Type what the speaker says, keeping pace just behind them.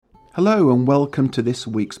Hello and welcome to this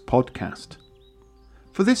week's podcast.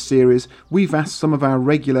 For this series, we've asked some of our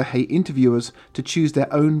regular Hay interviewers to choose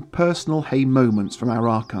their own personal Hay moments from our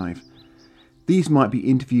archive. These might be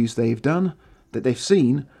interviews they've done, that they've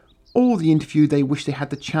seen, or the interview they wish they had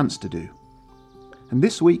the chance to do. And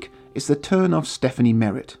this week, it's the turn of Stephanie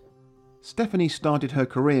Merritt. Stephanie started her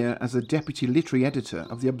career as a deputy literary editor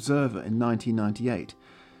of The Observer in 1998,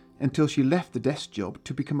 until she left the desk job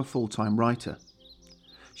to become a full-time writer.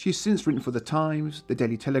 She has since written for The Times, The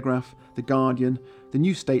Daily Telegraph, The Guardian, The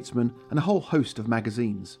New Statesman and a whole host of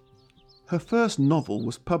magazines. Her first novel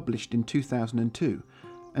was published in 2002,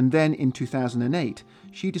 and then in 2008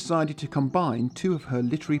 she decided to combine two of her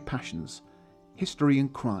literary passions, history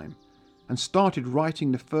and crime, and started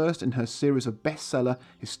writing the first in her series of bestseller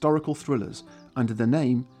historical thrillers under the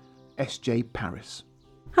name S.J. Paris.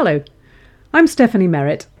 Hello, I'm Stephanie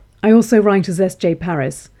Merritt. I also write as S.J.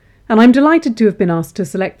 Paris. And I'm delighted to have been asked to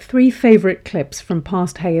select 3 favourite clips from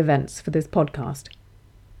past Hay events for this podcast.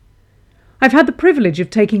 I've had the privilege of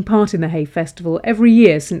taking part in the Hay Festival every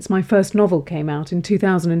year since my first novel came out in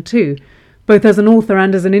 2002, both as an author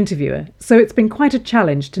and as an interviewer, so it's been quite a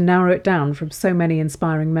challenge to narrow it down from so many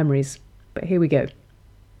inspiring memories. But here we go.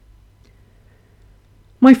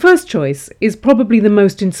 My first choice is probably the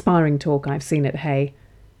most inspiring talk I've seen at Hay,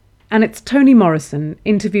 and it's Toni Morrison,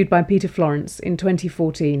 interviewed by Peter Florence in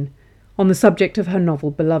 2014, on the subject of her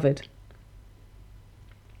novel Beloved.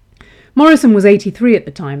 Morrison was 83 at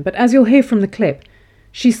the time, but as you'll hear from the clip,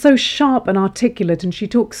 she's so sharp and articulate and she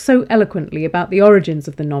talks so eloquently about the origins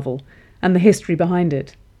of the novel and the history behind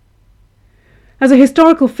it. As a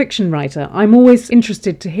historical fiction writer, I'm always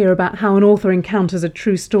interested to hear about how an author encounters a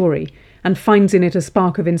true story and finds in it a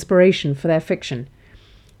spark of inspiration for their fiction.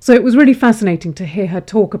 So it was really fascinating to hear her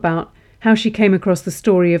talk about how she came across the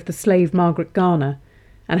story of the slave Margaret Garner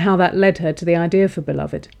and how that led her to the idea for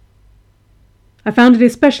Beloved. I found it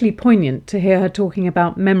especially poignant to hear her talking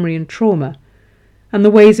about memory and trauma and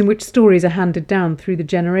the ways in which stories are handed down through the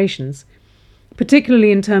generations,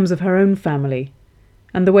 particularly in terms of her own family,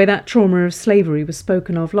 and the way that trauma of slavery was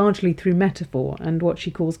spoken of largely through metaphor and what she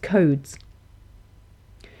calls codes.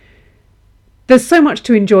 There's so much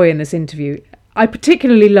to enjoy in this interview. I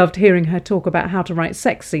particularly loved hearing her talk about how to write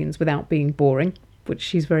sex scenes without being boring, which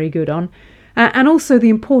she's very good on, and also the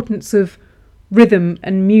importance of rhythm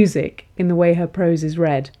and music in the way her prose is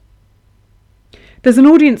read. There's an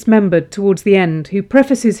audience member towards the end who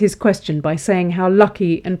prefaces his question by saying how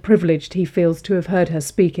lucky and privileged he feels to have heard her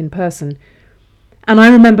speak in person, and I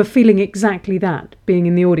remember feeling exactly that, being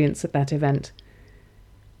in the audience at that event.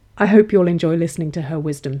 I hope you'll enjoy listening to her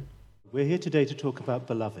wisdom. We're here today to talk about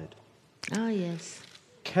Beloved. Oh, yes.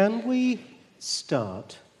 Can we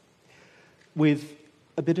start with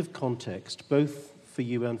a bit of context, both for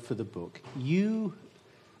you and for the book? You,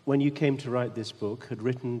 when you came to write this book, had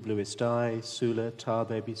written Bluest Eye, Sula, Tar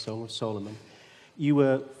Baby, Song of Solomon. You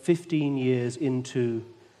were 15 years into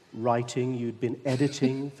writing. You'd been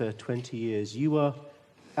editing for 20 years. You were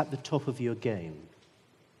at the top of your game,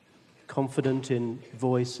 confident in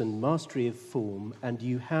voice and mastery of form, and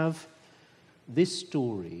you have this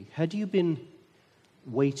story. Had you been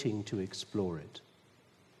waiting to explore it?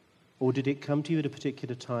 Or did it come to you at a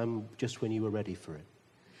particular time just when you were ready for it?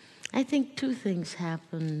 I think 2 things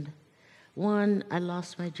happened. One, I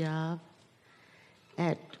lost my job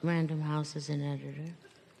at Random House as an editor.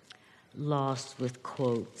 Lost with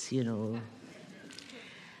quotes, you know.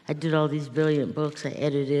 I did all these brilliant books I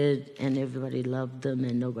edited, and everybody loved them,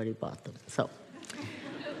 and nobody bought them. So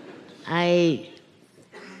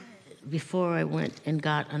before I went and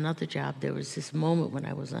got another job, there was this moment when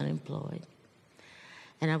I was unemployed.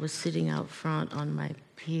 And I was sitting out front on my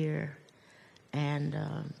pier, and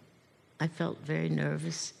I felt very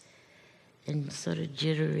nervous and sort of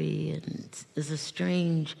jittery, and it was a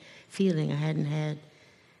strange feeling I hadn't had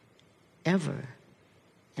ever.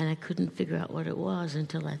 And I couldn't figure out what it was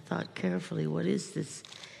until I thought carefully, what is this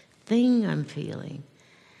thing I'm feeling?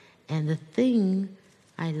 And the thing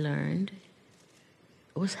I learned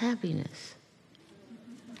was happiness.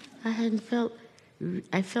 I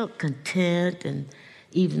felt content and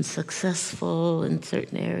even successful in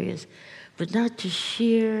certain areas, but not just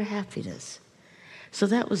sheer happiness. So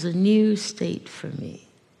that was a new state for me.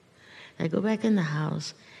 I go back in the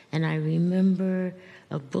house and I remember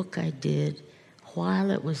a book I did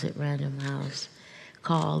while it was at Random House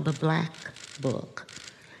called The Black Book.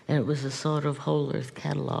 And it was a sort of whole earth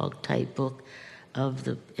catalog type book of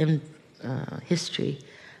the history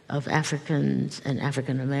of Africans and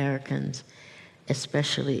African Americans,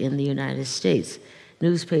 especially in the United States.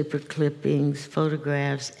 Newspaper clippings,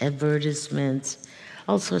 photographs, advertisements,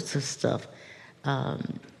 all sorts of stuff.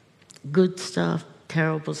 good stuff,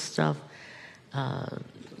 terrible stuff,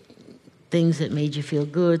 things that made you feel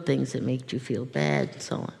good, things that made you feel bad, and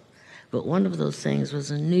so on. But one of those things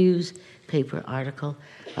was a newspaper article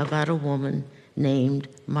about a woman named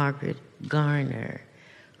Margaret Garner,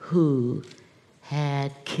 who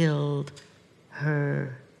had killed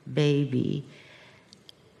her baby,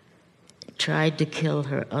 tried to kill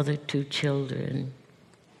her other 2 children,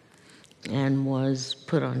 and was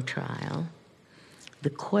put on trial. The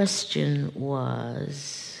question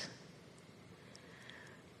was,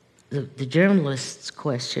 the journalist's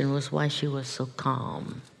question was why she was so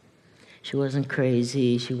calm. She wasn't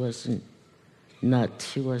crazy, she wasn't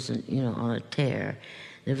nuts, she wasn't, on a tear.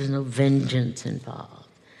 There was no vengeance involved.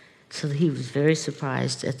 So he was very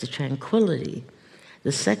surprised at the tranquility.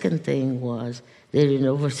 The second thing was they didn't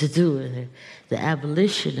know what to do with her. The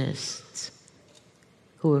abolitionists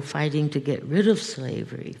who were fighting to get rid of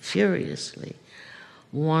slavery furiously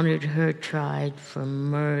wanted her tried for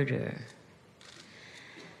murder.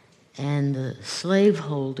 And the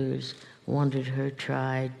slaveholders wanted her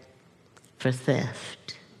tried for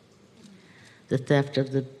theft. The theft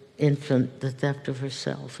of the infant, the theft of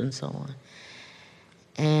herself, and so on.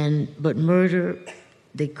 But murder,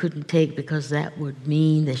 they couldn't take because that would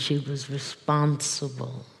mean that she was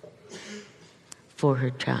responsible for her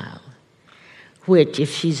child. Which,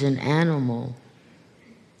 if she's an animal,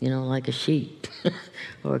 like a sheep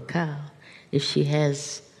or a cow, if she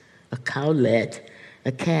has a cowlet,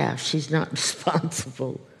 a calf, she's not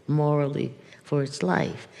responsible morally for its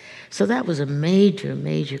life. So that was a major,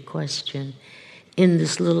 major question in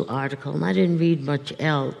this little article, and I didn't read much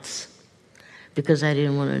else because I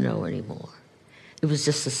didn't want to know anymore. It was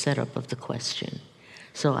just a setup of the question.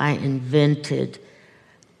 So I invented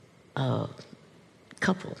a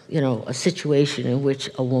couple, a situation in which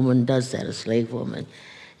a woman does that, a slave woman,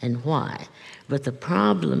 and why. But the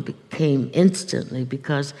problem became instantly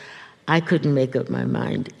because I couldn't make up my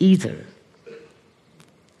mind either.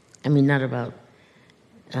 I mean, not about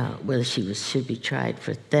whether she should be tried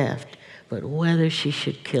for theft, but whether she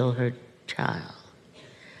should kill her child.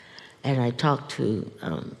 And I talked to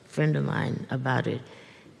a friend of mine about it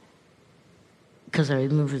because I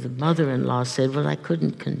remember the mother-in-law said, well, I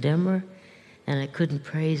couldn't condemn her and I couldn't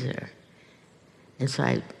praise her. And so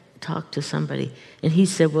I talked to somebody, and he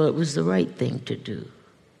said, well, it was the right thing to do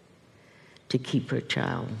to keep her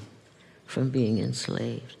child from being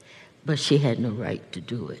enslaved, but she had no right to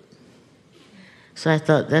do it. So I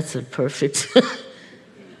thought, that's a perfect...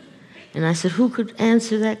 And I said, who could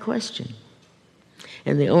answer that question?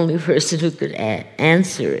 And the only person who could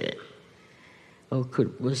answer it, or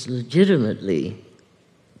was legitimately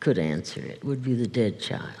could answer it, would be the dead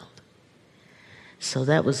child. So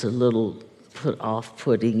that was a little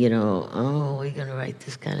off-putting, oh, we're going to write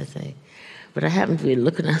this kind of thing. But I happened to be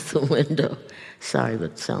looking out the window. Sorry,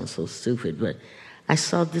 that sounds so stupid, but I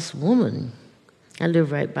saw this woman. I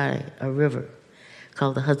live right by a river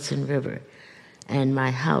called the Hudson River, and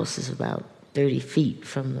my house is about 30 feet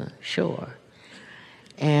from the shore.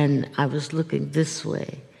 And I was looking this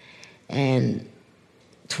way and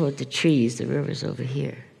toward the trees, the river's over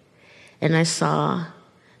here. And I saw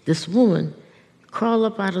this woman crawl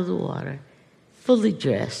up out of the water, fully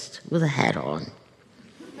dressed, with a hat on,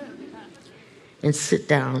 and sit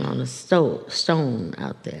down on a stone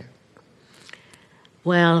out there.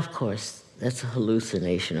 Well, of course, that's a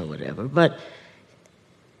hallucination or whatever, but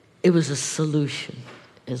it was a solution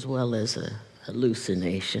as well as a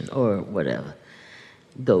hallucination or whatever.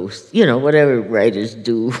 Ghost, whatever writers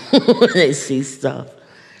do when they see stuff.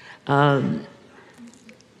 And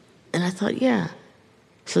I thought, yeah.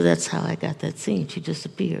 So that's how I got that scene. She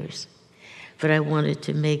disappears. But I wanted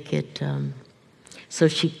to make it so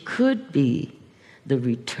she could be the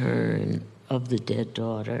return of the dead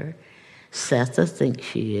daughter. Setha thinks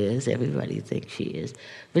she is. Everybody thinks she is.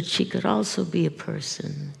 But she could also be a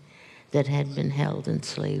person that had been held in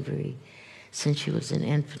slavery since she was an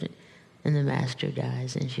infant, and the master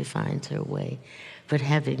dies and she finds her way. But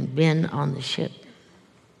having been on the ship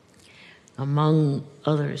among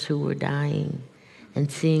others who were dying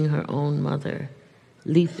and seeing her own mother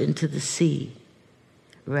leap into the sea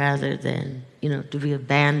rather than, to be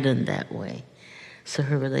abandoned that way. So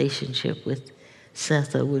her relationship with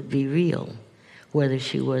Setha would be real, whether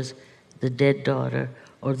she was the dead daughter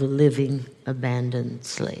or the living abandoned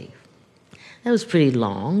slave. That was pretty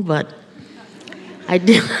long, but I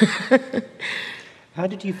did. How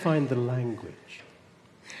did you find the language?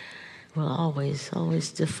 Well,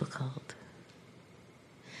 always difficult.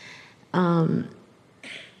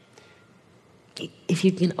 If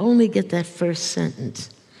you can only get that first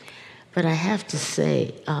sentence, but I have to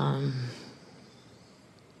say,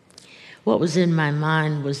 what was in my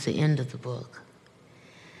mind was the end of the book,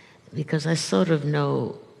 because I sort of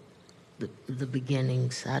know the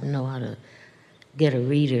beginnings. I know how to get a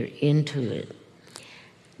reader into it.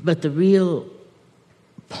 But the real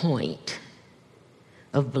point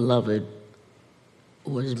of Beloved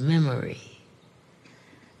was memory.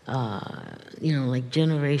 Like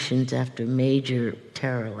generations after major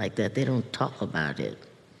terror like that, they don't talk about it.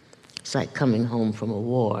 It's like coming home from a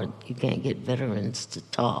war. You can't get veterans to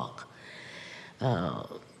talk.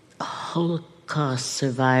 Holocaust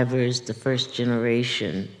survivors, the first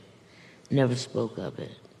generation, never spoke of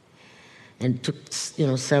it. And it took,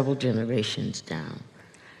 several generations down.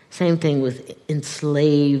 Same thing with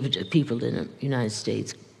enslaved people in the United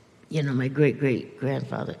States. My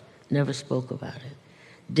great-great-grandfather never spoke about it.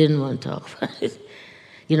 Didn't want to talk about it,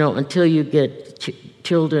 until you get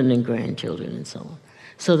children and grandchildren and so on.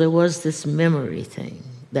 So there was this memory thing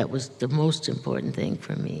that was the most important thing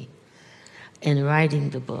for me in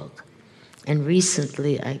writing the book. And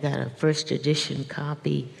recently I got a first edition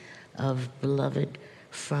copy of Beloved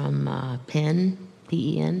from PEN,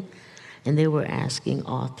 P-E-N, and they were asking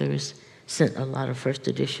authors, sent a lot of first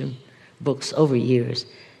edition books over years.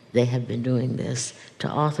 They have been doing this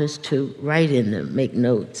to authors to write in them, make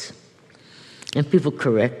notes. And people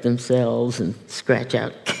correct themselves and scratch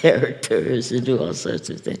out characters and do all sorts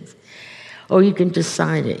of things. Or you can just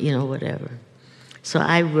sign it, whatever. So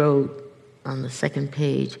I wrote on the second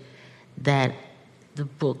page that the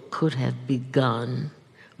book could have begun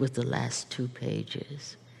with the last 2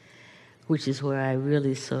 pages, which is where I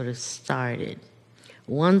really sort of started.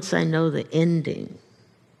 Once I know the ending,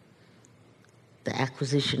 the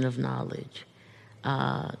acquisition of knowledge,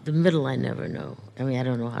 the middle I never know. I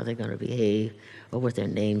don't know how they're going to behave or what their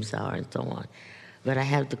names are and so on. But I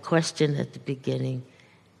have the question at the beginning,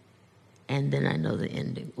 and then I know the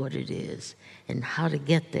ending, what it is. And how to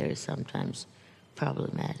get there is sometimes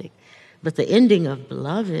problematic. But the ending of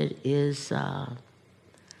Beloved is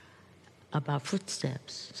about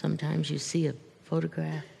footsteps. Sometimes you see a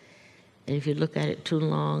photograph, and if you look at it too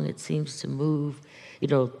long, it seems to move.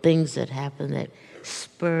 Things that happen that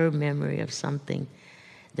spur memory of something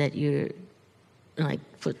that you're like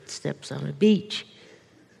footsteps on a beach,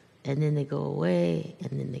 and then they go away,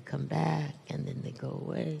 and then they come back, and then they go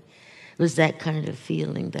away. It was that kind of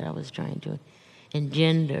feeling that I was trying to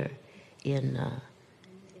engender in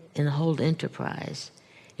the whole enterprise.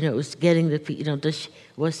 It was getting the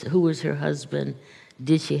who was her husband?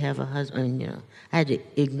 Did she have a husband? I had to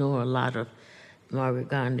ignore a lot of Margaret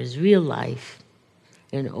Garner's real life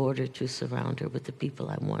in order to surround her with the people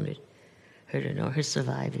I wanted her to know, her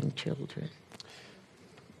surviving children.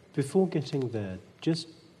 Before getting there, just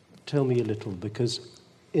tell me a little, because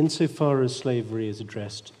insofar as slavery is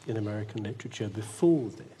addressed in American literature before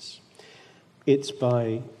this, it's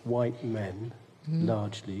by white men,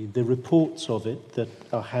 largely. The reports of it that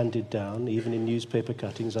are handed down, even in newspaper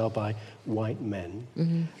cuttings, are by white men.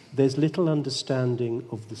 Mm-hmm. There's little understanding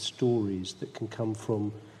of the stories that can come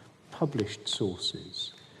from published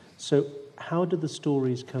sources. So how do the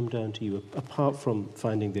stories come down to you, apart from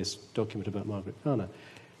finding this document about Margaret Garner?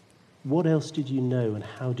 What else did you know, and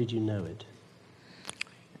how did you know it?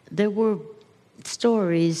 There were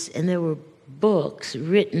stories and there were books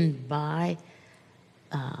written by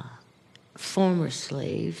former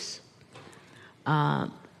slaves, like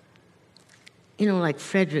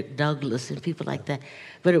Frederick Douglass and people like that.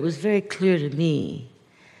 But it was very clear to me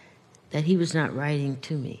that he was not writing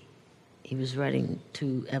to me. He was writing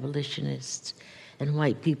to abolitionists and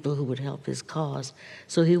white people who would help his cause.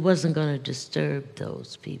 So he wasn't going to disturb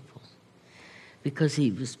those people, because he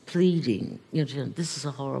was pleading, this is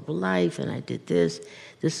a horrible life, and I did this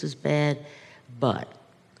was bad,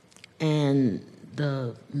 and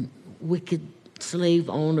the wicked slave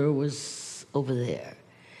owner was over there.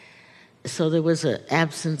 So there was an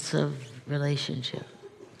absence of relationship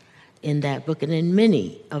in that book, and in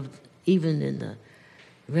many even in the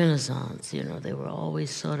Renaissance, they were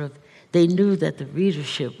always they knew that the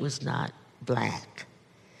readership was not black.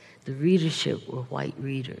 The readership were white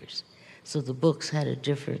readers. So the books had a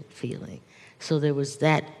different feeling. So there was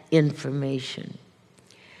that information.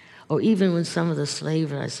 Or even when some of the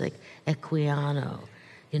slave writers, like Equiano,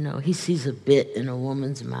 he sees a bit in a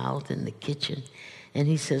woman's mouth in the kitchen, and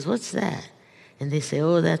he says, "What's that?" And they say,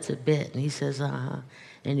 "Oh, that's a bit." And he says, "Uh-huh."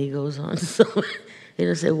 And he goes on. So,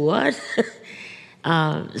 say, "What?"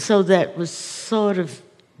 So that was sort of,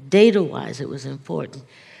 data-wise, it was important,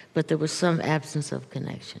 but there was some absence of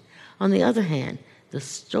connection. On the other hand, the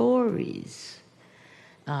stories,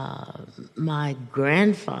 my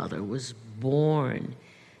grandfather was born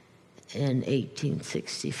in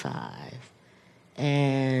 1865,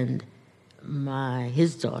 and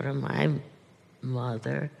his daughter, my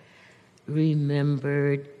mother,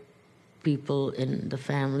 remembered people in the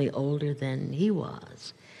family older than he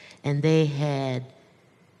was. And they had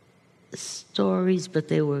stories, but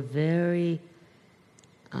they were very,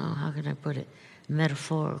 how can I put it,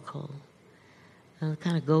 metaphorical,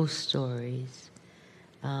 kind of ghost stories,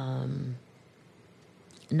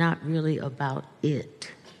 not really about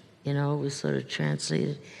it. It was sort of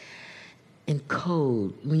translated in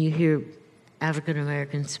code. When you hear African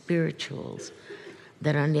American spirituals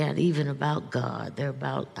that are not even about God, they're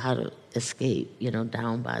about how to escape,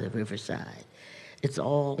 down by the riverside. It's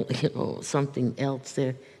all, something else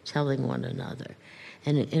they're telling one another.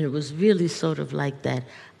 And it was really sort of like that.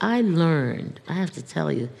 I learned, I have to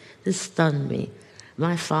tell you, this stunned me.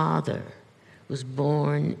 My father was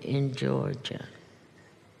born in Georgia.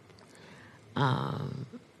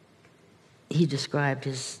 He described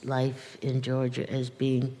his life in Georgia as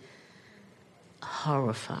being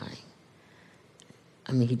horrifying.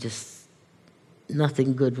 I mean,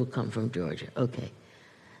 nothing good would come from Georgia. Okay.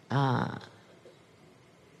 And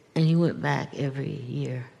he went back every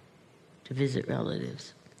year to visit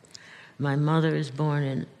relatives. My mother is born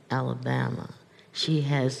in Alabama. She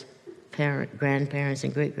has grandparents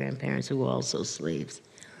and great-grandparents who were also slaves.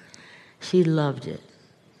 She loved it.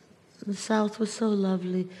 The South was so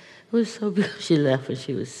lovely. It was so beautiful. She left when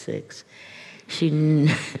she was 6. She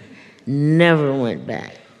never went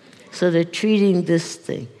back. So they're treating this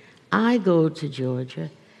thing. I go to Georgia,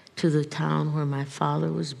 to the town where my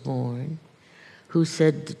father was born, who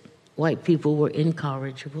said white people were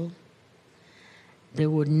incorrigible. There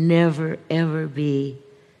would never, ever be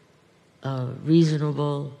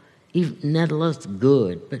reasonable, even not less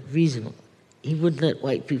good, but reasonable. He wouldn't let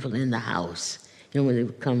white people in the house, when they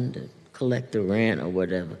would come to collect the rent or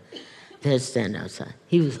whatever. They'd stand outside.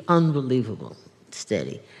 He was unbelievable,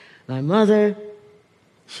 steady. My mother,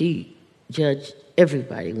 she judged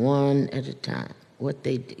everybody one at a time, what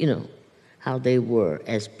they, how they were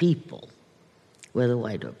as people, whether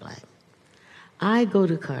white or black. I go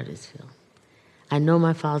to Cartersville. I know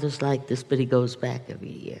my father's like this, but he goes back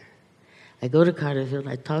every year. I go to Cartersville,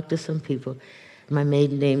 I talk to some people. My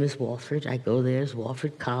maiden name is Wofford. I go there as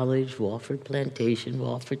Wofford College, Wofford Plantation,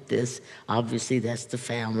 Wofford this. Obviously, that's the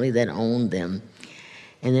family that owned them.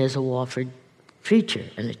 And there's a Wofford preacher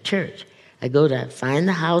and a church. I go to find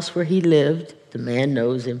the house where he lived. The man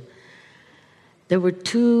knows him. There were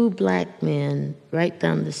 2 black men right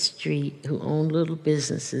down the street who owned little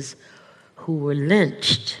businesses who were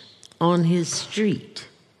lynched on his street.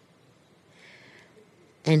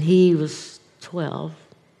 And he was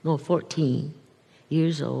 14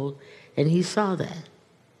 years old, and he saw that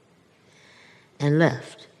and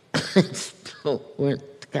left. So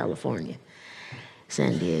went to California,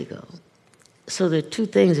 San Diego. So there are 2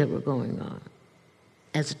 things that were going on.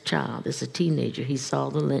 As a child, as a teenager, he saw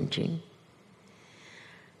the lynching.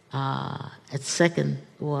 Second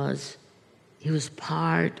was he was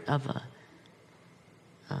part of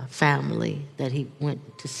a family that he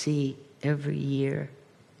went to see every year.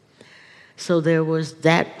 So there was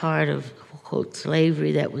that part of, quote,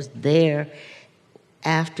 slavery that was there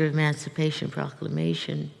after Emancipation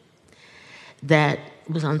Proclamation that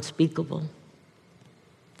was unspeakable,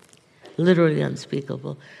 literally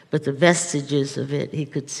unspeakable, but the vestiges of it he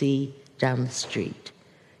could see down the street,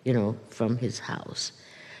 from his house.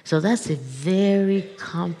 So that's a very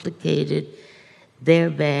complicated, they're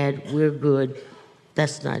bad, we're good.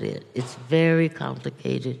 That's not it. It's very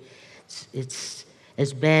complicated. It's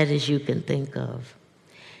as bad as you can think of.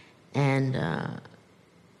 And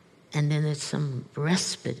then there's some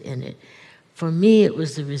respite in it. For me, it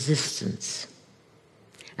was the resistance.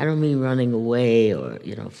 I don't mean running away or,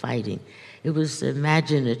 fighting. It was the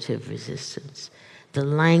imaginative resistance, the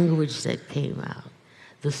language that came out,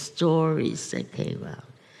 the stories that came out,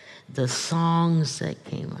 the songs that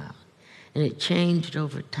came out. And it changed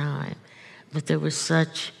over time. But there was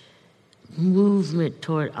such movement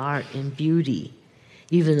toward art and beauty,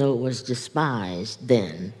 even though it was despised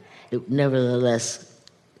then. It nevertheless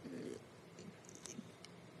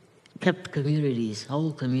kept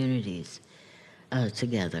whole communities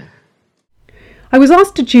together. I was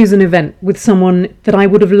asked to choose an event with someone that I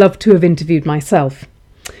would have loved to have interviewed myself.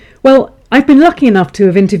 Well, I've been lucky enough to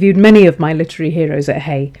have interviewed many of my literary heroes at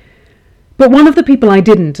Hay, but one of the people I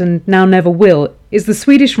didn't and now never will is the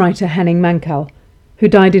Swedish writer Henning Mankell, who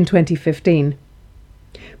died in 2015.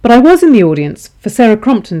 But I was in the audience for Sarah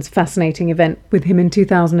Crompton's fascinating event with him in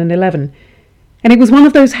 2011, and it was one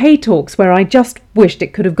of those Hay talks where I just wished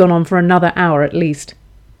it could have gone on for another hour at least.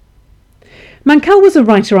 Mankell was a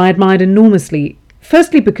writer I admired enormously,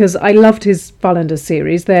 firstly because I loved his Wallander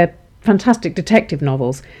series, they're fantastic detective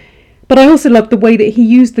novels. But I also loved the way that he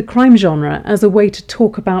used the crime genre as a way to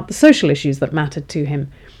talk about the social issues that mattered to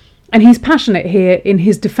him. And he's passionate here in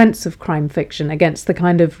his defence of crime fiction against the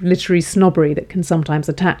kind of literary snobbery that can sometimes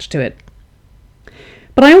attach to it.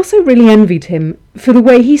 But I also really envied him for the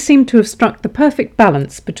way he seemed to have struck the perfect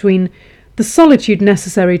balance between the solitude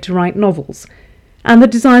necessary to write novels and the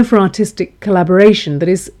desire for artistic collaboration that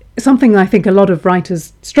is something I think a lot of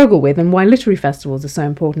writers struggle with and why literary festivals are so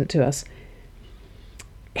important to us.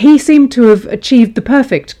 He seemed to have achieved the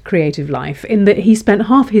perfect creative life in that he spent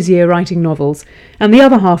half his year writing novels and the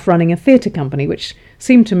other half running a theatre company, which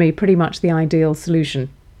seemed to me pretty much the ideal solution.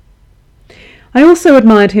 I also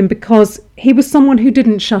admired him because he was someone who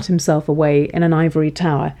didn't shut himself away in an ivory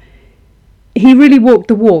tower. He really walked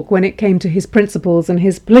the walk when it came to his principles and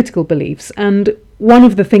his political beliefs, and one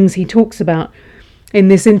of the things he talks about in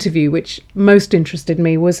this interview, which most interested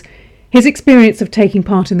me, was his experience of taking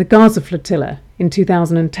part in the Gaza flotilla in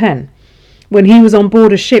 2010, when he was on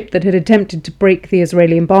board a ship that had attempted to break the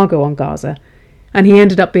Israeli embargo on Gaza, and he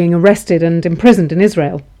ended up being arrested and imprisoned in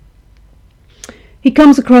Israel. He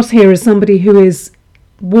comes across here as somebody who is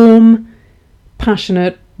warm,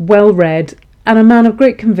 passionate, well-read, and a man of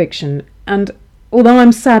great conviction, and although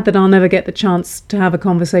I'm sad that I'll never get the chance to have a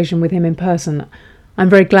conversation with him in person, I'm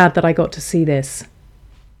very glad that I got to see this.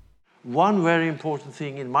 One very important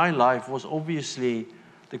thing in my life was obviously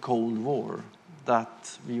the Cold War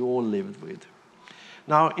that we all lived with.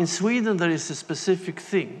 Now, in Sweden, there is a specific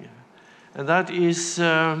thing, and that is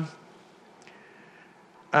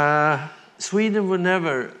Sweden was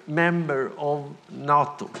never a member of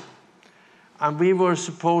NATO, and we were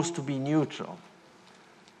supposed to be neutral,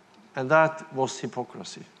 and that was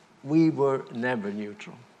hypocrisy. We were never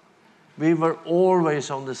neutral. We were always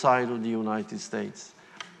on the side of the United States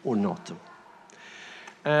or NATO.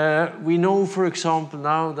 We know, for example,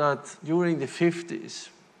 now that during the 50s,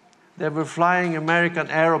 they were flying American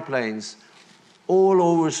aeroplanes all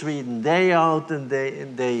over Sweden, day out and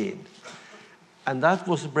day in. And that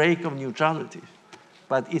was a break of neutrality,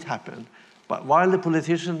 but it happened. But while the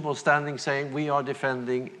politician was standing saying, we are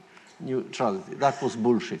defending neutrality, that was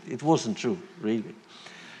bullshit. It wasn't true, really.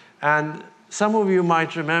 And some of you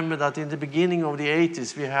might remember that in the beginning of the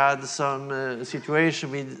 80s, we had some situation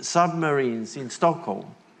with submarines in Stockholm.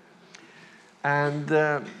 And,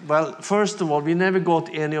 well, first of all, we never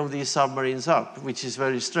got any of these submarines up, which is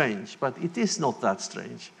very strange. But it is not that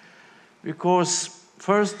strange. Because,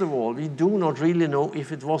 first of all, we do not really know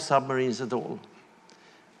if it was submarines at all.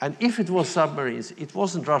 And if it was submarines, it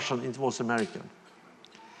wasn't Russian, it was American.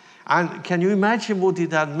 And can you imagine what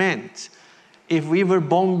it had meant if we were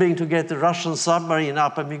bombing to get the Russian submarine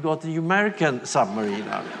up and we got the American submarine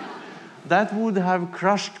up? That would have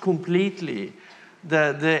crushed completely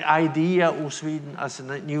the idea of Sweden as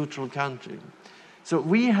a neutral country. So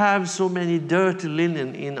we have so many dirty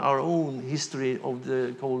linen in our own history of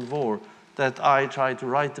the Cold War that I try to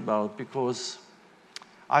write about, because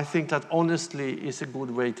I think that honestly is a good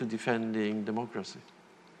way to defending democracy,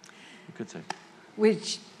 you could say.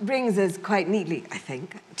 Which brings us quite neatly, I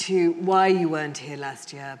think, to why you weren't here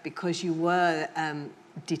last year, because you were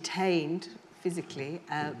detained physically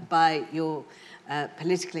by your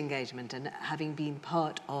political engagement and having been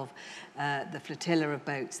part of the flotilla of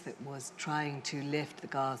boats that was trying to lift the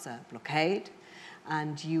Gaza blockade,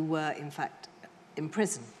 and you were, in fact, in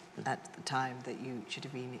prison at the time that you should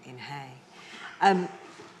have been in Hague.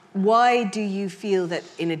 Why do you feel that,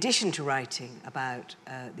 in addition to writing about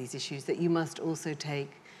these issues, that you must also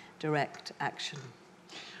take direct action?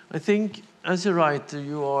 I think as a writer,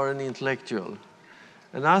 you are an intellectual.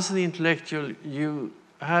 And as an intellectual, you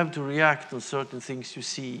have to react on certain things you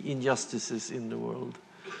see, injustices in the world,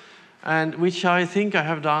 and which I think I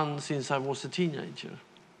have done since I was a teenager.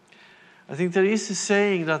 I think there is a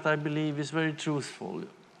saying that I believe is very truthful.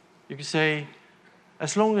 You can say,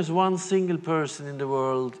 as long as one single person in the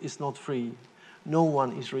world is not free, no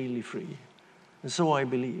one is really free. And so I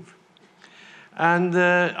believe. And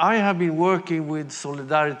I have been working with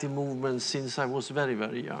solidarity movements since I was very,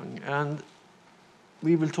 very young. And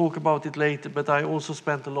we will talk about it later, but I also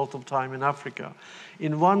spent a lot of time in Africa,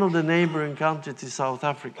 in one of the neighboring countries to South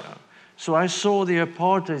Africa. So I saw the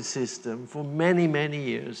apartheid system for many, many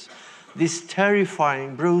years, this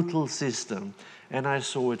terrifying, brutal system, and I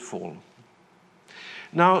saw it fall.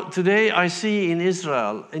 Now, today I see in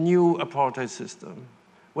Israel a new apartheid system,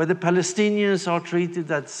 where the Palestinians are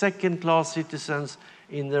treated as second-class citizens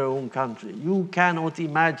in their own country. You cannot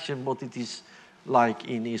imagine what it is like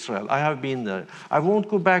in Israel. I have been there. I won't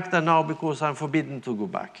go back there now because I'm forbidden to go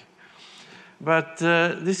back. But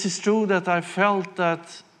this is true that I felt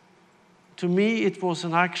that To me, it was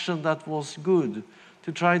an action that was good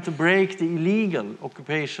to try to break the illegal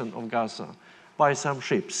occupation of Gaza by some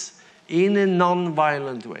ships in a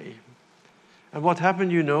non-violent way. And what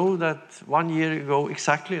happened, you know, that 1 year ago,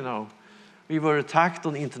 exactly now, we were attacked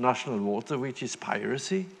on international water, which is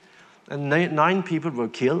piracy, and 9 people were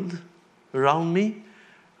killed around me,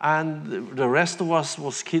 and the rest of us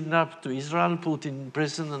was kidnapped to Israel, put in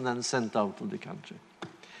prison, and then sent out of the country.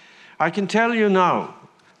 I can tell you now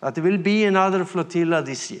that there will be another flotilla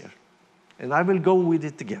this year, and I will go with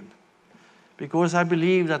it again, because I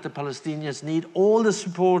believe that the Palestinians need all the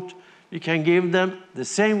support we can give them, the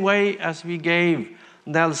same way as we gave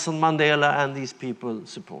Nelson Mandela and these people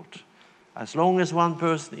support. As long as one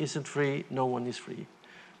person isn't free, no one is free.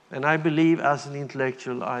 And I believe as an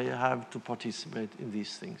intellectual, I have to participate in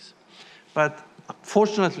these things. But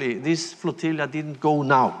fortunately, this flotilla didn't go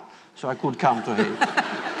now, so I could come to Hague.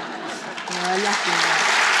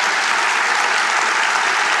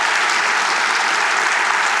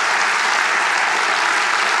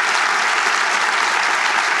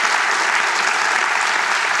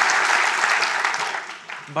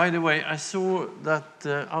 By the way, I saw that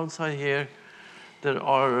outside here there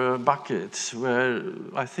are buckets where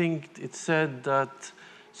I think it said that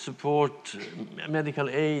support medical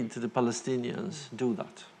aid to the Palestinians. Do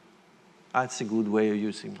that. That's a good way of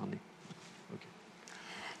using money. Okay.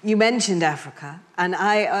 You mentioned Africa, and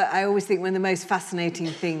I always think one of the most fascinating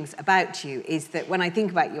things about you is that when I think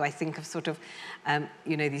about you, I think of sort of,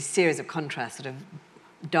 these series of contrasts, sort of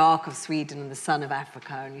dark of Sweden and the sun of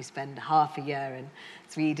Africa, and you spend half a year in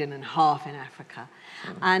Sweden and half in Africa.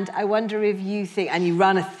 And I wonder if you think, and you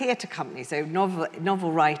run a theatre company, so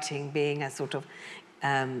novel writing being a sort of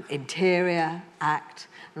interior act,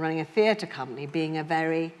 and running a theatre company being a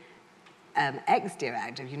very exterior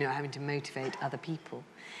act of, having to motivate other people.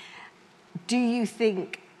 Do you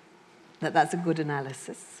think that that's a good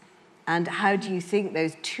analysis? And how do you think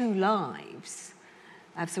those two lives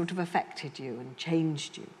have sort of affected you and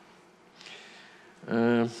changed you?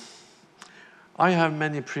 I have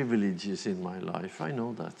many privileges in my life, I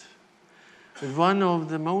know that. But one of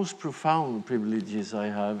the most profound privileges I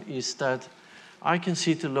have is that I can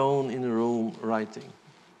sit alone in a room writing.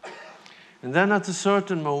 And then at a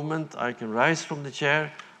certain moment, I can rise from the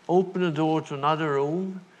chair, open a door to another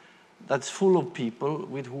room that's full of people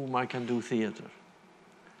with whom I can do theater.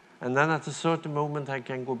 And then at a certain moment, I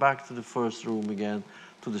can go back to the first room again,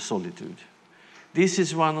 to the solitude. This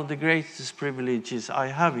is one of the greatest privileges I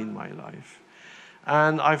have in my life.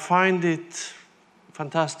 And I find it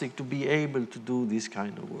fantastic to be able to do this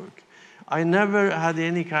kind of work. I never had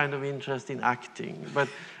any kind of interest in acting, but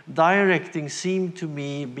directing seemed to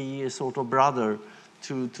me be a sort of brother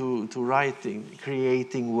to writing,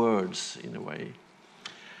 creating words in a way.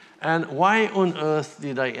 And why on earth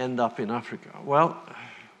did I end up in Africa? Well,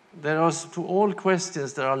 to all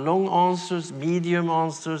questions, there are long answers, medium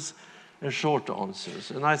answers, and short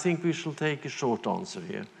answers. And I think we shall take a short answer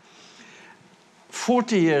here.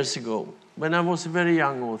 40 years ago, when I was a very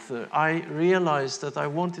young author, I realized that I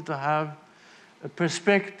wanted to have a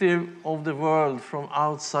perspective of the world from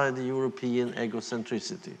outside the European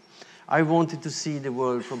egocentricity. I wanted to see the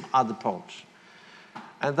world from other parts.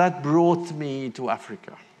 And that brought me to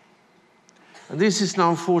Africa. And this is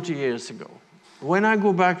now 40 years ago. When I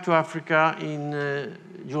go back to Africa in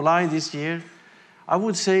July this year, I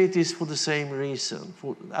would say it is for the same reason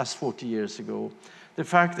as 40 years ago. The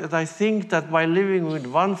fact that I think that by living with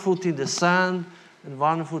one foot in the sand and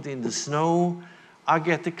one foot in the snow, I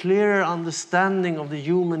get a clearer understanding of the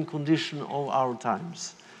human condition of our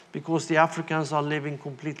times, because the Africans are living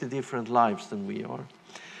completely different lives than we are.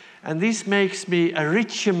 And this makes me a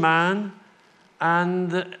richer man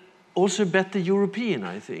and also a better European,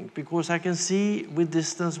 I think, because I can see with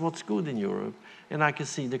distance what's good in Europe, and I can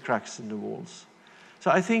see the cracks in the walls. So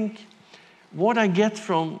I think what I get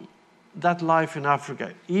from that life in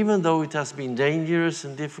Africa, even though it has been dangerous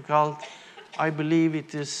and difficult, I believe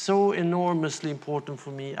it is so enormously important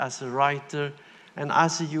for me as a writer and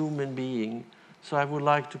as a human being. So I would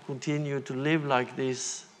like to continue to live like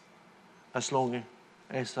this as long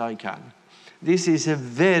as I can. This is a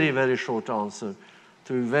very, very short answer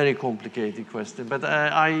to a very complicated question. But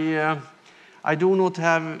I do not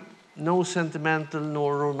have no sentimental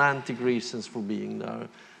nor romantic reasons for being there.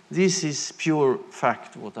 This is pure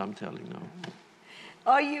fact, what I'm telling now.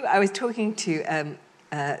 I was talking to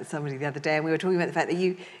somebody the other day, and we were talking about the fact that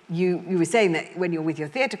you were saying that when you're with your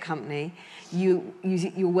theatre company, you're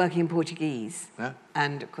working in Portuguese. Yeah.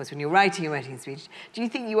 And, of course, when you're writing in Swedish. Do you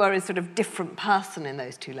think you are a sort of different person in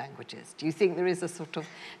those two languages? Do you think there is a sort of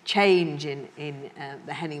change in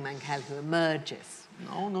the Henning Mankell who emerges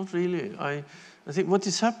No, not really. I think what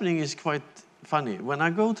is happening is quite funny. When I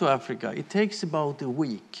go to Africa, it takes about a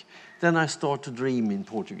week. Then I start to dream in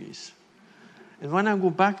Portuguese. And when I go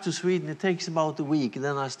back to Sweden, it takes about a week.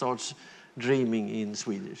 Then I start dreaming in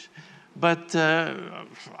Swedish. But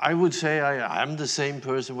I would say I'm the same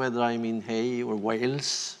person whether I'm in Hay or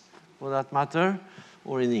Wales, for that matter,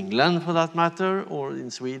 or in England, for that matter, or in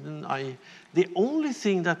Sweden. The only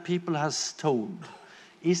thing that people has told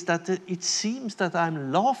is that it seems that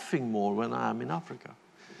I'm laughing more when I'm in Africa.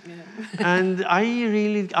 Yeah. And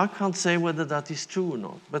I can't say whether that is true or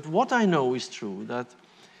not. But what I know is true, that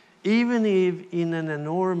even if in an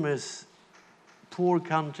enormous poor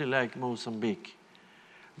country like Mozambique,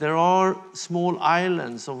 there are small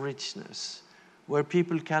islands of richness where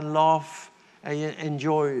people can laugh and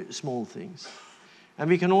enjoy small things. And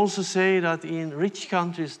we can also say that in rich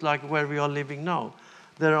countries like where we are living now,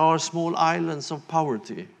 there are small islands of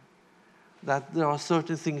poverty, that there are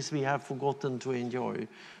certain things we have forgotten to enjoy.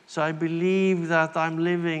 So I believe that I'm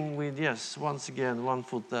living with, yes, once again, one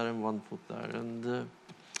foot there and one foot there. And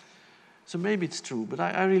so maybe it's true, but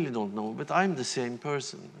I really don't know. But I'm the same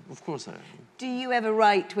person. Of course I am. Do you ever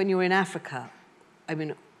write when you're in Africa? I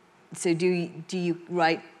mean, so do you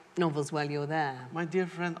write novels while you're there? My dear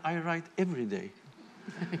friend, I write every day.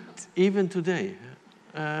 Right. Even today.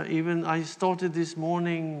 Even I started this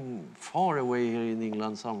morning far away here in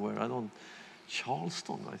England somewhere.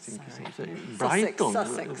 Charleston, I think. Brighton.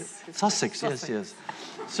 Sussex, yes.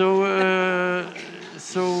 So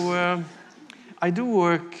I do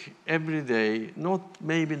work every day.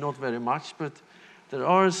 Maybe not very much, but there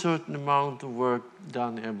are a certain amount of work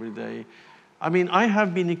done every day. I mean, I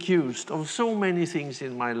have been accused of so many things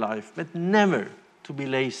in my life, but never to be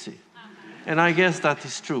lazy. And I guess that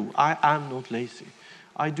is true. I am not lazy.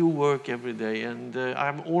 I do work every day, and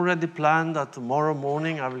I'm already planned that tomorrow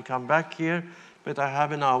morning I will come back here, but I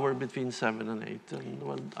have an hour between 7 and 8, and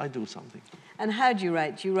well, I do something. And how do you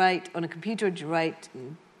write? Do you write on a computer, or do you write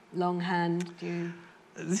longhand?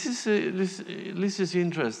 This is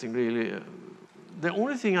interesting, really. The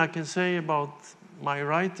only thing I can say about my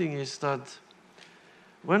writing is that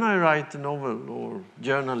when I write a novel or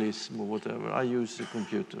journalism or whatever, I use a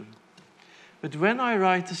computer. But when I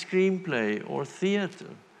write a screenplay or theater,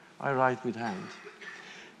 I write with hand.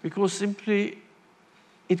 Because simply,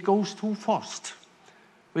 it goes too fast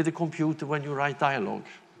with the computer when you write dialogue.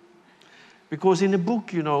 Because in a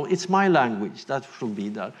book, it's my language that should be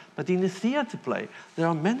there. But in a theater play, there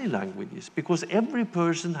are many languages, because every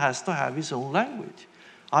person has to have his own language.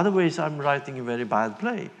 Otherwise, I'm writing a very bad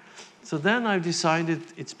play. So then I've decided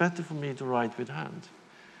it's better for me to write with hand.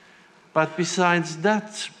 But besides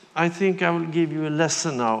that, I think I will give you a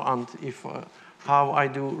lesson now on how I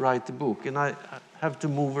do write the book. And I have to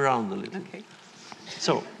move around a little. Okay.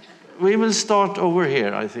 So we will start over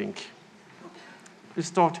here, I think. We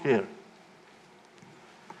start here.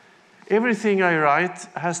 Everything I write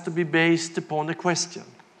has to be based upon a question.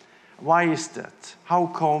 Why is that? How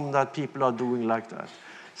come that people are doing like that?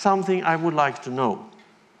 Something I would like to know.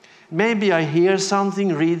 Maybe I hear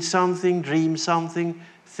something, read something, dream something,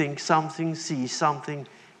 think something, see something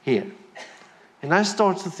here. And I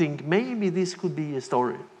start to think, maybe this could be a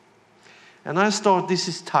story. And I start, this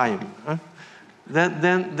is time. Huh?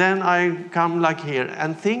 Then I come like here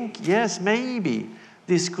and think, yes, maybe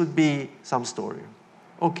this could be some story.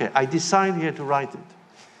 Okay, I decide here to write it.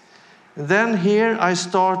 And then here I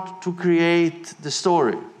start to create the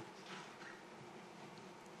story.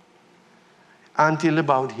 Until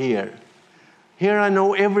about here. Here I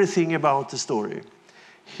know everything about the story.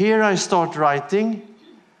 Here I start writing.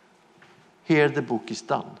 Here the book is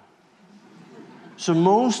done. So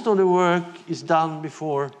most of the work is done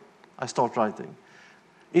before I start writing.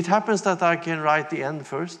 It happens that I can write the end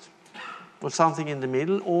first, or something in the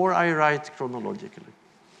middle, or I write chronologically.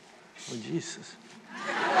 Oh, Jesus.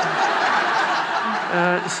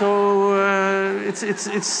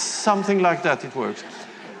 It's something like that it works.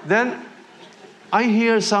 Then I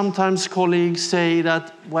hear sometimes colleagues say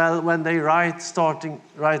that, well, when they starting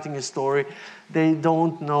writing a story, they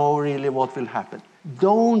don't know really what will happen.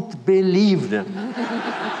 Don't believe them.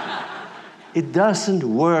 It doesn't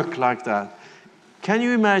work like that. Can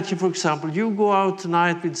you imagine, for example, you go out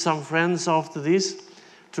tonight with some friends after this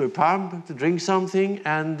to a pub to drink something,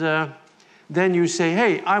 and then you say,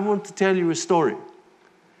 hey, I want to tell you a story.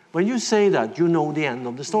 When you say that, you know the end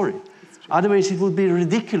of the story. Otherwise, it would be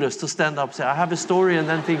ridiculous to stand up and say, I have a story, and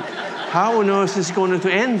then think, how on earth is it going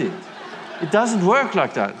to end it? It doesn't work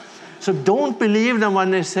like that. So don't believe them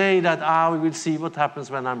when they say that, we will see what happens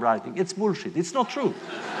when I'm writing. It's bullshit. It's not true.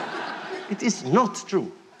 It is not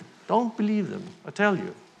true. Don't believe them, I tell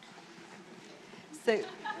you. So,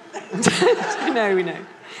 no, we know.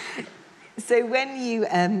 So when you,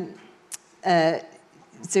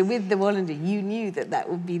 so with the Wallander, you knew that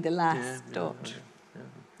would be the last stop.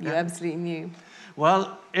 You absolutely knew.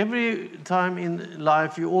 Well, every time in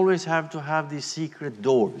life, you always have to have these secret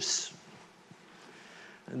doors.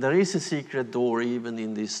 And there is a secret door even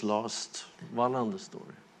in this last Wallander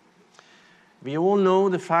story. We all know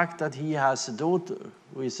the fact that he has a daughter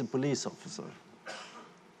who is a police officer.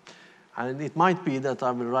 And it might be that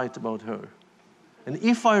I will write about her. And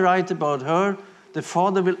if I write about her, the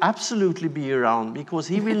father will absolutely be around because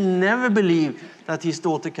he will never believe that his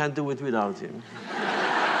daughter can do it without him.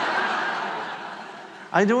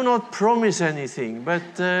 I do not promise anything, but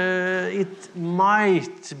it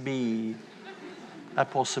might be a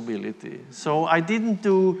possibility. So I didn't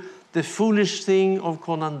do the foolish thing of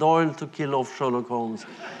Conan Doyle to kill off Sherlock Holmes.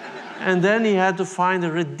 And then he had to find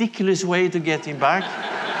a ridiculous way to get him back.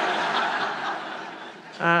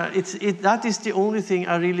 That is the only thing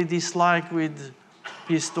I really dislike with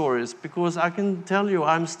his stories, because I can tell you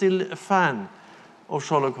I'm still a fan of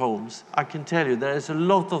Sherlock Holmes. I can tell you there is a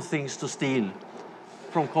lot of things to steal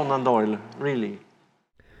from Conan Doyle, really.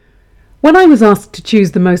 When I was asked to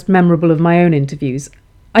choose the most memorable of my own interviews,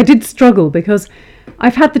 I did struggle because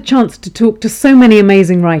I've had the chance to talk to so many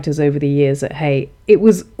amazing writers over the years at Hay. It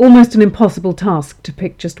was almost an impossible task to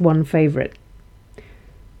pick just one favourite.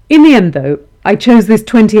 In the end, though, I chose this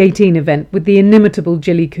 2018 event with the inimitable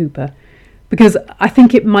Jilly Cooper because I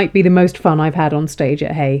think it might be the most fun I've had on stage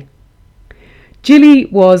at Hay. Jilly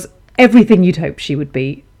was everything you'd hope she would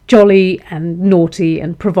be, jolly and naughty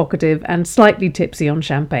and provocative and slightly tipsy on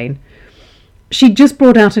champagne. She'd just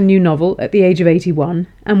brought out a new novel at the age of 81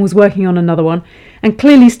 and was working on another one and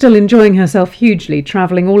clearly still enjoying herself hugely,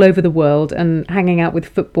 travelling all over the world and hanging out with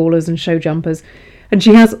footballers and show jumpers. And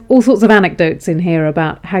she has all sorts of anecdotes in here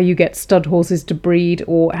about how you get stud horses to breed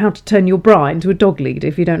or how to turn your bra into a dog lead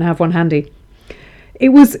if you don't have one handy. It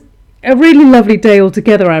was a really lovely day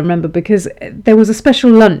altogether, I remember, because there was a special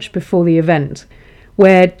lunch before the event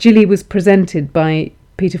where Jilly was presented by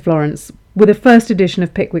Peter Florence with a first edition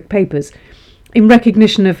of Pickwick Papers in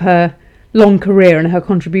recognition of her long career and her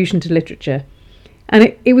contribution to literature.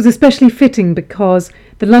 And it was especially fitting because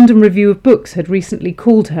the London Review of Books had recently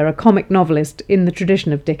called her a comic novelist in the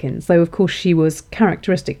tradition of Dickens, though of course she was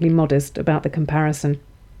characteristically modest about the comparison.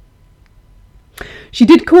 She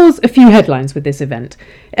did cause a few headlines with this event.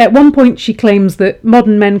 At one point she claims that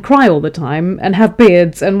modern men cry all the time and have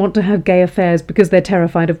beards and want to have gay affairs because they're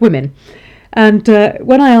terrified of women. And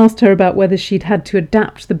when I asked her about whether she'd had to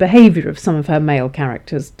adapt the behaviour of some of her male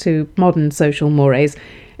characters to modern social mores,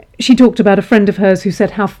 she talked about a friend of hers who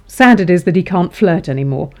said how sad it is that he can't flirt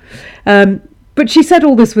anymore. But she said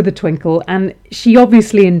all this with a twinkle, and she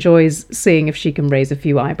obviously enjoys seeing if she can raise a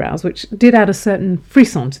few eyebrows, which did add a certain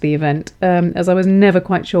frisson to the event, as I was never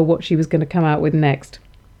quite sure what she was going to come out with next.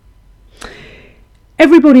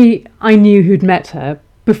 Everybody I knew who'd met her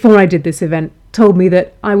before I did this event told me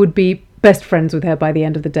that I would be best friends with her by the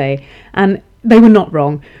end of the day, and they were not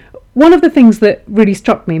wrong. One of the things that really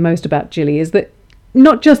struck me most about Jilly is that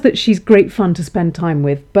not just that she's great fun to spend time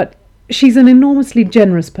with, but she's an enormously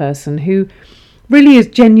generous person who really is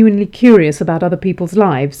genuinely curious about other people's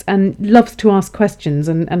lives and loves to ask questions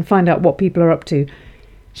and find out what people are up to.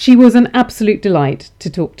 She was an absolute delight to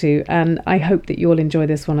talk to, and I hope that you'll enjoy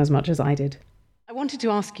this one as much as I did. I wanted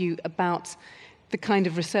to ask you about the kind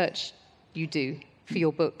of research you do for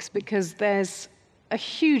your books, because there's a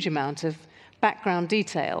huge amount of background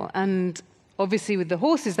detail, and obviously with the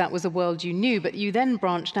horses that was a world you knew, but you then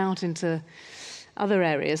branched out into other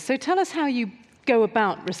areas. So tell us how you go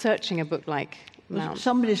about researching a book like Mount.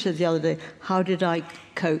 Somebody said the other day, how did I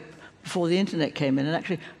cope before the internet came in? And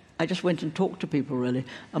actually, I just went and talked to people, really.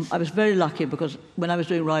 I was very lucky because when I was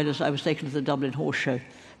doing Riders, I was taken to the Dublin Horse Show,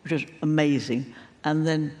 which was amazing. And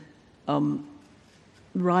then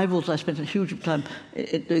Rivals, I spent a huge time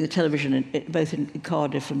doing the television, both in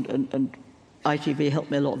Cardiff and ITV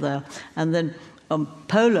helped me a lot there. And then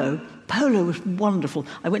Polo was wonderful.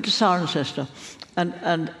 I went to Cirencester,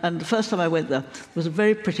 and the first time I went there was a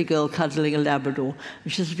very pretty girl cuddling a Labrador.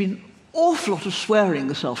 And she said, there's been an awful lot of swearing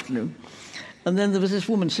this afternoon. And then there was this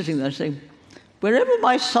woman sitting there saying, wherever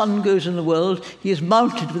my son goes in the world, he is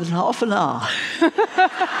mounted within half an hour.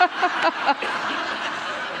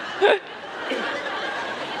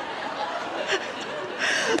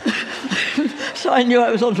 So I knew I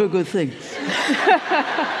was onto a good thing.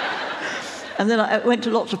 And then I went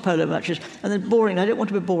to lots of polo matches, and then boring. I didn't want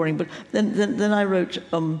to be boring, but then I wrote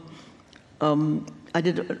I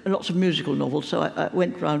did lots of musical novels, so I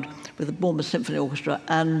went round with the Bournemouth Symphony Orchestra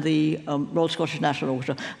and the Royal Scottish National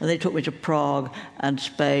Orchestra, and they took me to Prague and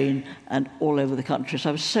Spain and all over the country. So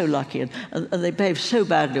I was so lucky, and they behave so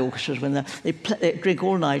badly, orchestras, when they drink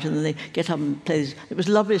all night and then they get up and play this. It was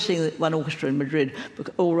lovely seeing one orchestra in Madrid,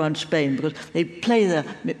 all around Spain, because they'd play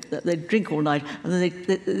they'd drink all night, and then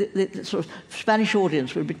the sort of Spanish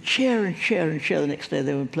audience would be cheer and cheer and cheer the next day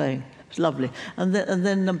they were playing. It was lovely. And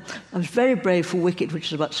then I was very brave for Wicked, which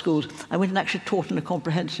is about schools. I went and actually taught in a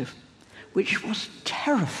comprehensive, which was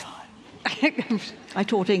terrifying. I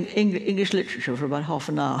taught English literature for about half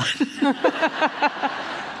an hour.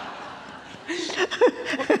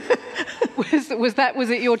 Was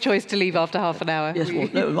it your choice to leave after half an hour? Yes, well,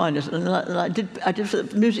 no, mine is. And I did for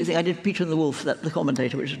the music thing. I did Peter and the Wolf, the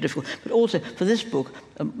commentator, which was difficult. But also for this book,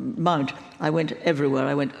 Mount, I went everywhere.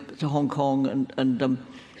 I went to Hong Kong and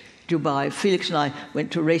Dubai. Felix and I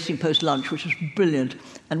went to a racing post lunch, which was brilliant.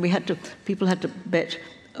 And people had to bet,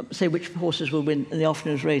 say which horses will win in the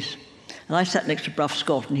afternoon's race. And I sat next to Bruff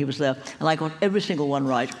Scott, and he was there, and I got every single one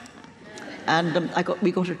right. And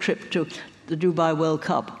we got a trip to the Dubai World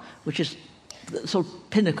Cup, which is the sort of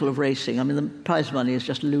pinnacle of racing. I mean, the prize money is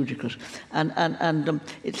just ludicrous. And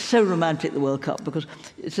it's so romantic, the World Cup, because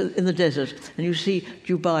it's in the desert, and you see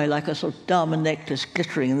Dubai like a sort of diamond necklace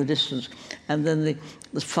glittering in the distance, and then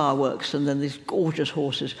the fireworks, and then these gorgeous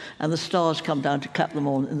horses, and the stars come down to clap them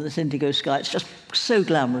on in this indigo sky. It's just so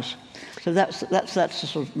glamorous. So that's the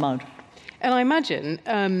sort of Mount. And I imagine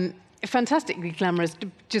fantastically glamorous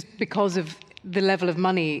just because of the level of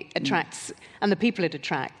money attracts and the people it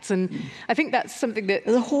attracts. And I think that's something that...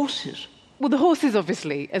 The horses. Well, the horses,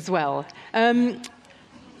 obviously, as well.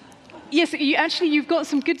 Yes, you've got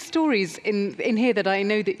some good stories in here that I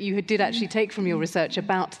know that you did actually take from your research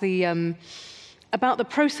about the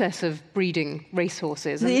process of breeding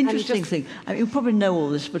racehorses. The interesting thing, I mean, you probably know all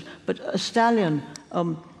this, but a stallion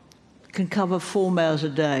can cover 4 mares a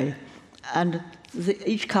day, and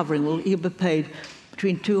each covering he'll be paid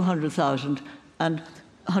between 200,000 and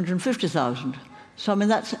 150,000. So I mean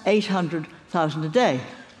that's 800,000 a day.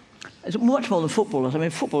 It's much more than footballers. I mean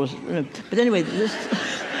footballers, but anyway, this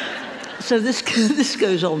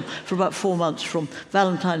goes on for about 4 months, from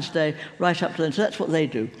Valentine's Day right up to then. So that's what they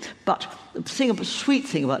do. But the sweet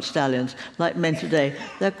thing about stallions, like men today,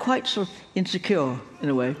 they're quite sort of insecure in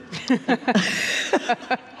a way.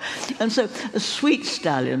 And so a sweet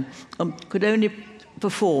stallion could only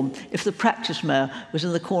perform if the practice mare was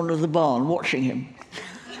in the corner of the barn watching him.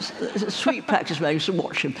 A sweet practice mare used to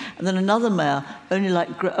watch him, and then another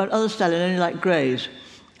stallion only liked greys,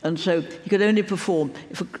 and so he could only perform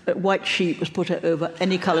if a white sheep was put over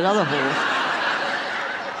any coloured other horse.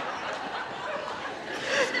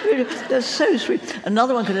 They're so sweet.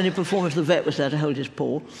 Another one could only perform if the vet was there to hold his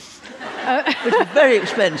paw, which is very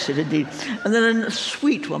expensive indeed. And then a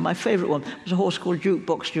sweet one, my favourite one, was a horse called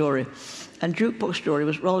Jukebox Jory. And Jukebox Jory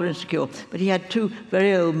was rather insecure, but he had 2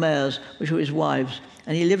 very old mares, which were his wives,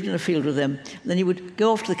 and he lived in a field with them. And then he would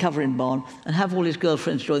go off to the covering barn and have all his